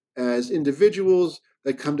as individuals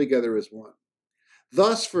that come together as one.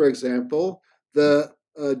 Thus, for example, the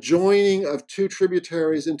joining of two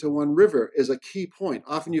tributaries into one river is a key point.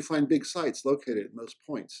 Often you find big sites located in those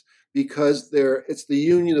points because it's the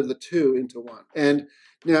union of the two into one. And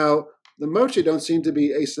now the Moche don't seem to be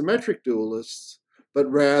asymmetric dualists, but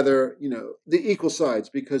rather, the equal sides,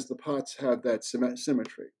 because the pots have that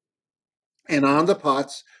symmetry. And on the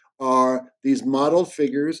pots are these modeled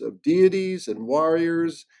figures of deities and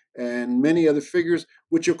warriors and many other figures,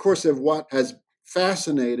 which of course have what has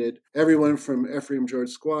fascinated everyone from Ephraim George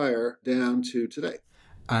Squire down to today.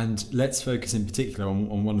 And let's focus in particular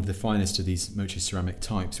on one of the finest of these Moche ceramic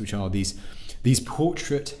types, which are these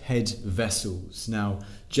portrait head vessels. Now,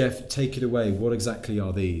 Jeff, take it away. What exactly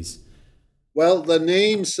are these? Well, the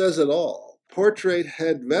name says it all. Portrait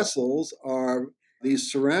head vessels are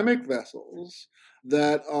these ceramic vessels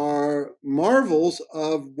that are marvels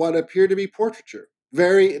of what appear to be portraiture.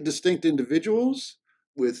 Very distinct individuals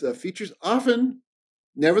with features, often,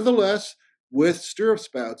 nevertheless, with stirrup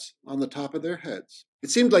spouts on the top of their heads.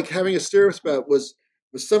 It seemed like having a stirrup spout was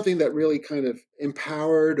was something that really kind of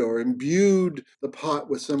empowered or imbued the pot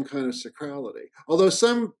with some kind of sacrality. Although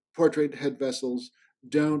some portrait head vessels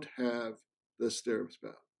don't have the stirrup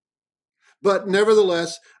spout. But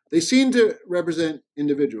nevertheless, they seem to represent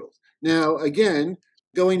individuals. Now, again,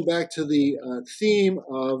 going back to the theme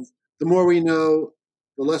of the more we know,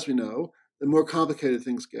 the less we know, the more complicated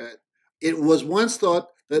things get. It was once thought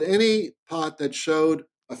that any pot that showed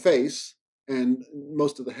a face and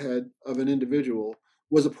most of the head of an individual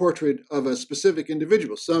was a portrait of a specific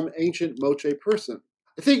individual, some ancient Moche person.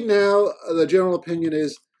 I think now the general opinion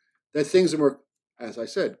is that things are more, as I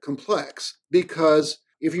said, complex, because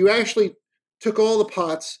if you actually took all the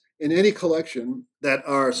pots in any collection that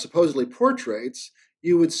are supposedly portraits,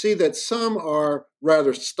 you would see that some are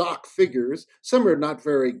rather stock figures, some are not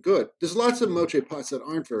very good. There's lots of Moche pots that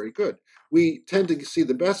aren't very good. We tend to see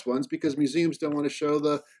the best ones because museums don't want to show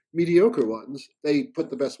the mediocre ones. They put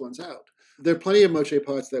the best ones out. There are plenty of Moche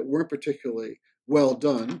pots that weren't particularly well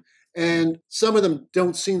done, and some of them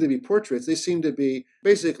don't seem to be portraits. They seem to be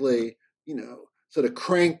basically, sort of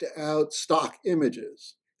cranked out stock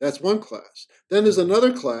images. That's one class. Then there's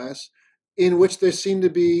another class in which there seem to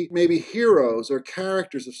be maybe heroes or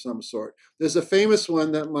characters of some sort. There's a famous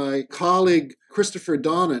one that my colleague Christopher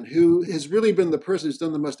Donnan, who has really been the person who's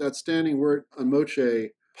done the most outstanding work on Moche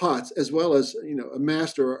pots, as well as a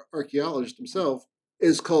master archaeologist himself,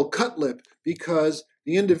 is called cut lip, because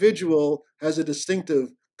the individual has a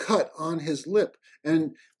distinctive cut on his lip.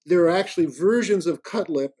 And there are actually versions of cut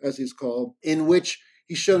lip, as he's called, in which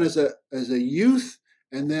he's shown as a youth,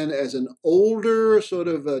 and then as an older sort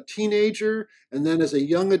of a teenager, and then as a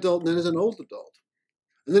young adult, and then as an old adult.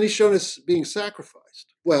 And then he's shown as being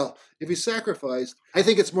sacrificed. Well, if he's sacrificed, I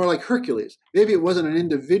think it's more like Hercules. Maybe it wasn't an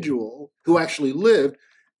individual who actually lived.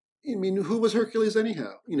 I mean, who was Hercules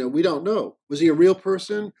anyhow? We don't know. Was he a real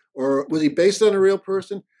person, or was he based on a real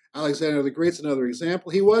person? Alexander the Great's another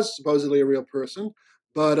example. He was supposedly a real person,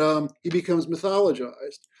 but he becomes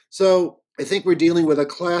mythologized. So I think we're dealing with a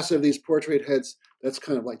class of these portrait heads that's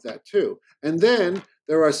kind of like that too. And then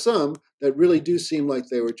there are some that really do seem like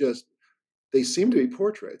they seem to be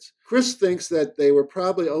portraits. Chris thinks that they were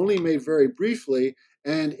probably only made very briefly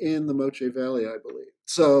and in the Moche Valley, I believe.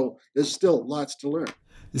 So there's still lots to learn.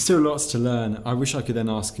 There's still lots to learn. I wish I could then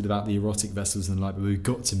ask you about the erotic vessels and the like, but we've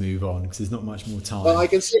got to move on because there's not much more time. Well, I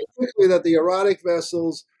can say quickly that the erotic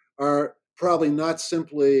vessels are probably not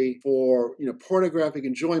simply for pornographic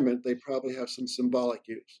enjoyment. They probably have some symbolic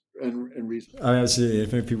use and reason. Oh, absolutely.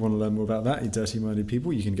 If people want to learn more about that, you dirty-minded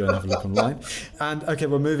people, you can go and have a look online. And okay,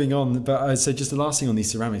 we're moving on. But I'd say just the last thing on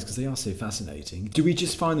these ceramics, because they are so fascinating. Do we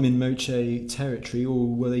just find them in Moche territory, or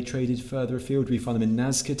were they traded further afield? Do we find them in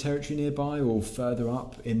Nazca territory nearby, or further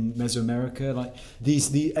up in Mesoamerica? Like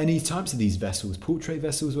any types of these vessels, portrait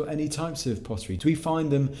vessels, or any types of pottery? Do we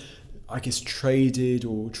find them, I guess, traded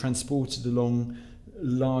or transported along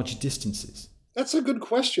large distances? That's a good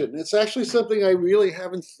question. It's actually something I really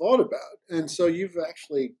haven't thought about. And so you've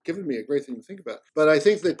actually given me a great thing to think about. But I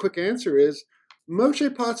think the quick answer is Moche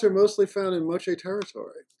pots are mostly found in Moche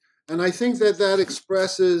territory. And I think that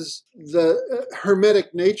expresses the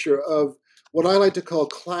hermetic nature of what I like to call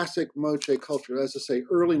classic Moche culture, as I say,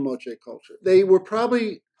 early Moche culture. They were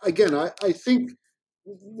probably, again, I think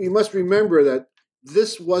we must remember that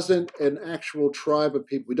this wasn't an actual tribe of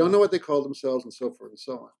people. We don't know what they called themselves and so forth and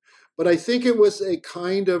so on. But I think it was a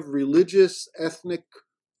kind of religious, ethnic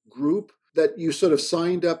group that you sort of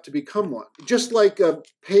signed up to become one. Just like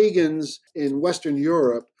pagans in Western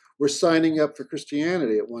Europe were signing up for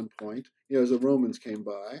Christianity at one point, as the Romans came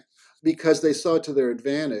by, because they saw it to their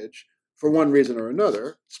advantage for one reason or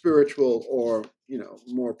another, spiritual or,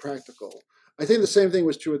 more practical. I think the same thing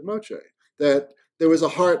was true with Moche, that there was a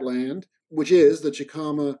heartland, which is the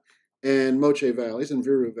Chicama and Moche valleys and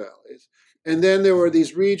Viru valleys. And then there were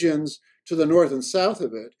these regions to the north and south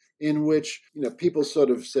of it in which, people sort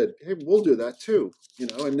of said, hey, we'll do that too,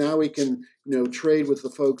 and now we can, trade with the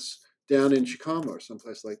folks down in Chicama or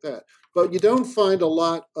someplace like that. But you don't find a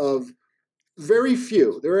lot of, very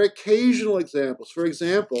few. There are occasional examples. For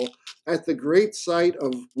example, at the great site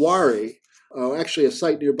of Huari, actually a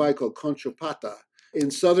site nearby called Conchopata, in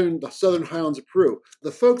the southern highlands of Peru,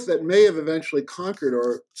 the folks that may have eventually conquered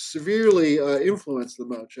or severely influenced the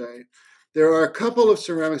Moche, there are a couple of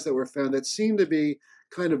ceramics that were found that seem to be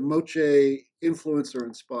kind of Moche influenced or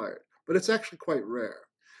inspired, but it's actually quite rare.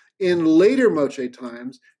 In later Moche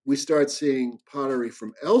times, we start seeing pottery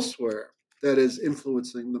from elsewhere that is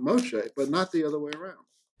influencing the Moche, but not the other way around.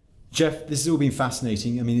 Jeff, this has all been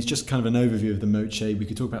fascinating. I mean, it's just kind of an overview of the Moche. We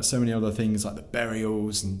could talk about so many other things like the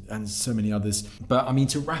burials and so many others. But I mean,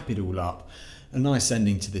 to wrap it all up, a nice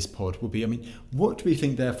ending to this pod would be, what do we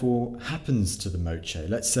think therefore happens to the Moche?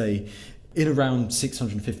 Let's say in around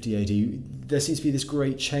 650 AD, there seems to be this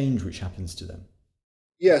great change which happens to them.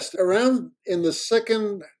 Yes, around in the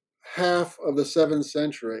second half of the 7th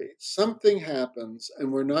century, something happens,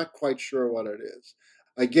 and we're not quite sure what it is.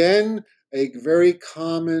 Again, a very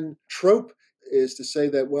common trope is to say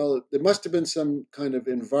that, well, there must have been some kind of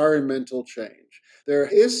environmental change. There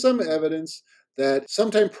is some evidence that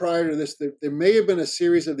sometime prior to this, there may have been a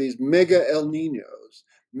series of these mega El Niños,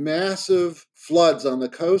 massive floods on the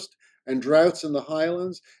coast and droughts in the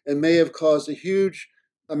highlands, and may have caused a huge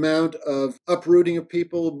amount of uprooting of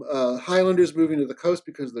people, highlanders moving to the coast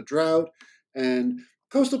because of the drought, and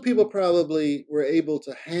coastal people probably were able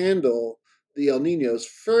to handle the El Niños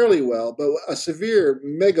fairly well, but a severe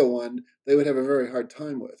mega one they would have a very hard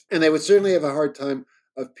time with. And they would certainly have a hard time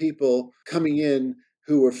of people coming in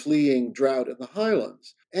who were fleeing drought in the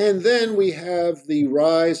highlands. And then we have the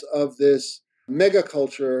rise of this mega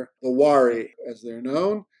culture, the Wari, as they're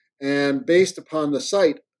known, and based upon the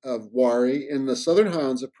site of Wari in the southern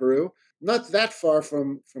highlands of Peru, not that far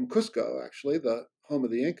from Cusco, actually, the home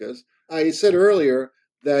of the Incas. I said earlier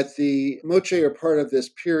that the Moche are part of this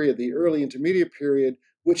period, the early intermediate period,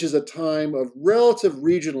 which is a time of relative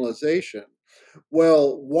regionalization.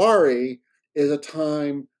 Well, Wari is a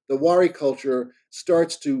time, the Wari culture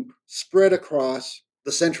starts to spread across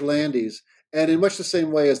the Central Andes, and in much the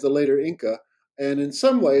same way as the later Inca, and in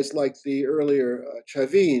some ways, like the earlier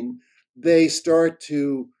Chavin, they start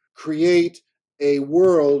to create a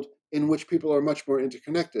world in which people are much more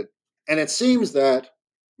interconnected. And it seems that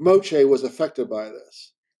Moche was affected by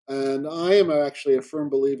this. And I am actually a firm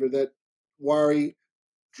believer that Wari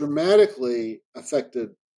dramatically affected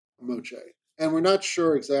Moche. And we're not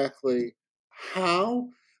sure exactly how.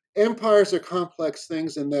 Empires are complex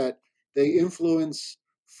things in that they influence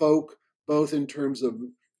folk both in terms of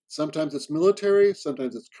sometimes it's military,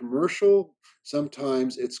 sometimes it's commercial,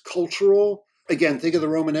 sometimes it's cultural. Again, think of the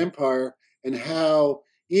Roman Empire and how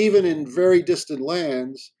even in very distant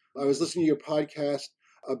lands, I was listening to your podcast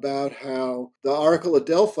about how the Oracle at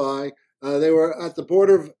Delphi, they were at the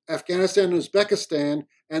border of Afghanistan and Uzbekistan,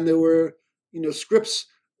 and there were, scripts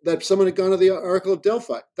that someone had gone to the Oracle at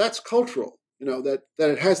Delphi. That's cultural, that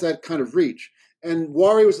it has that kind of reach. And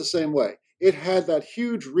Wari was the same way. It had that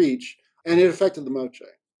huge reach, and it affected the Moche.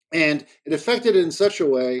 And it affected it in such a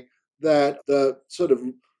way that the sort of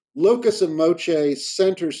locus of Moche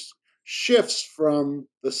centers shifts from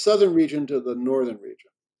the southern region to the northern region.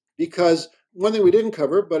 Because one thing we didn't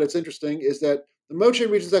cover, but it's interesting, is that the Moche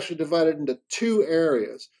region is actually divided into two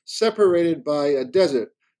areas, separated by a desert,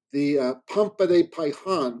 the Pampa de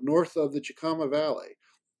Paihan, north of the Chicama Valley.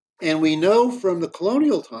 And we know from the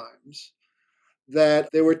colonial times that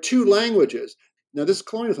there were two languages. Now, this is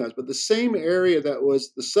colonial times, but the same area that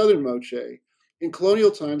was the southern Moche, in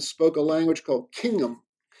colonial times spoke a language called Kingam.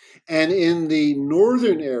 And in the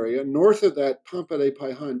northern area, north of that Pampa de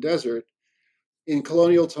Paihan desert, in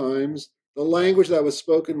colonial times, the language that was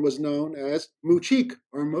spoken was known as Muchik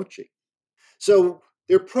or Mochi. So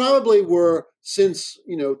there probably were, since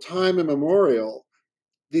time immemorial,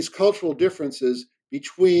 these cultural differences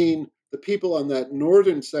between the people on that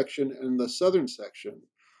northern section and the southern section.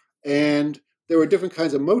 And there were different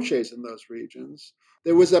kinds of moches in those regions.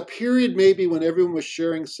 There was a period maybe when everyone was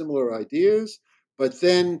sharing similar ideas, but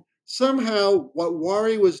then somehow what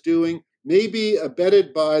Wari was doing, maybe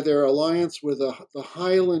abetted by their alliance with the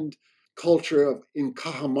highland culture in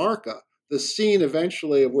Cajamarca, the scene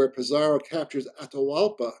eventually of where Pizarro captures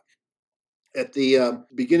Atahualpa at the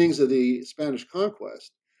beginnings of the Spanish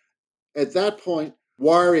conquest. At that point,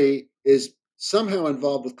 Wari is somehow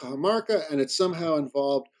involved with Cajamarca, and it's somehow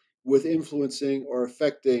involved with influencing or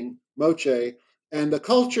affecting Moche. And the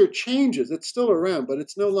culture changes. It's still around, but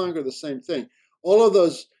it's no longer the same thing. All of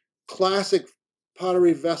those classic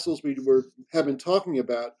pottery vessels we have been talking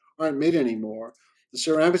about aren't made anymore. The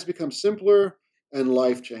ceramics become simpler, and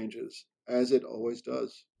life changes, as it always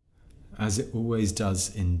does. As it always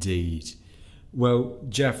does, indeed. Well,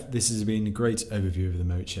 Jeff, this has been a great overview of the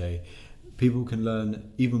Moche. People can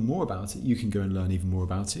learn even more about it. You can go and learn even more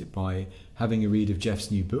about it by having a read of Jeff's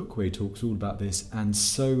new book where he talks all about this and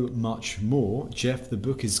so much more. Jeff, the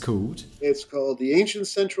book is called? It's called The Ancient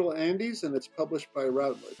Central Andes, and it's published by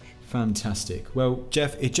Routledge. Fantastic. Well,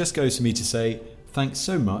 Jeff, it just goes for me to say thanks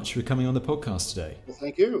so much for coming on the podcast today. Well,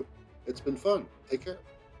 thank you. It's been fun. Take care.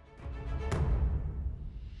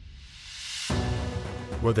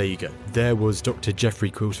 Well, there you go. There was Dr.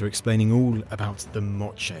 Jeffrey Quilter explaining all about the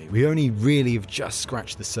Moche. We only really have just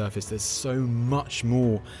scratched the surface. There's so much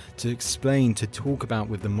more to explain, to talk about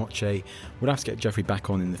with the Moche. We'll have to get Jeffrey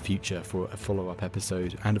back on in the future for a follow-up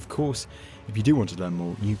episode. And of course, if you do want to learn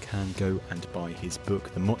more, you can go and buy his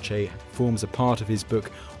book. The Moche forms a part of his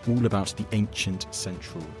book all about the ancient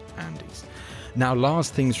Central Andes. Now,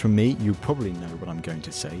 last things from me, you probably know what I'm going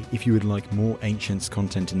to say. If you would like more Ancients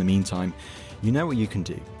content in the meantime, you know what you can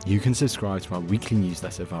do. You can subscribe to our weekly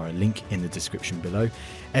newsletter via a link in the description below.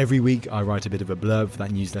 Every week I write a bit of a blurb for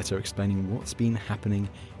that newsletter explaining what's been happening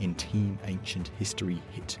in Team Ancient History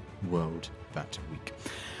Hit World that week.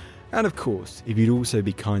 And of course, if you'd also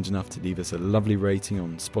be kind enough to leave us a lovely rating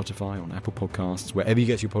on Spotify, on Apple Podcasts, wherever you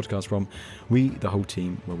get your podcast from, we, the whole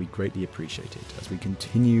team, well, we greatly appreciate it as we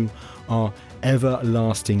continue our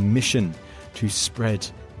everlasting mission to spread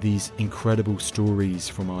these incredible stories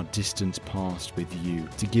from our distant past with you,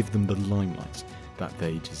 to give them the limelight that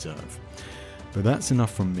they deserve. But that's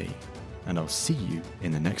enough from me, and I'll see you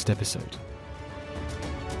in the next episode.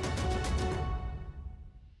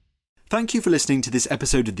 Thank you for listening to this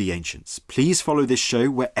episode of The Ancients. Please follow this show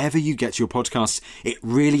wherever you get your podcasts. It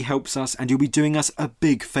really helps us, and you'll be doing us a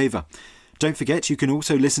big favour. Don't forget, you can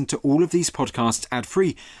also listen to all of these podcasts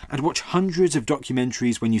ad-free and watch hundreds of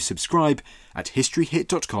documentaries when you subscribe at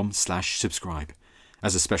historyhit.com/subscribe.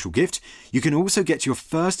 As a special gift, you can also get your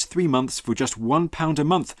first 3 months for just £1 a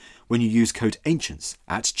month when you use code ANCIENTS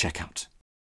at checkout.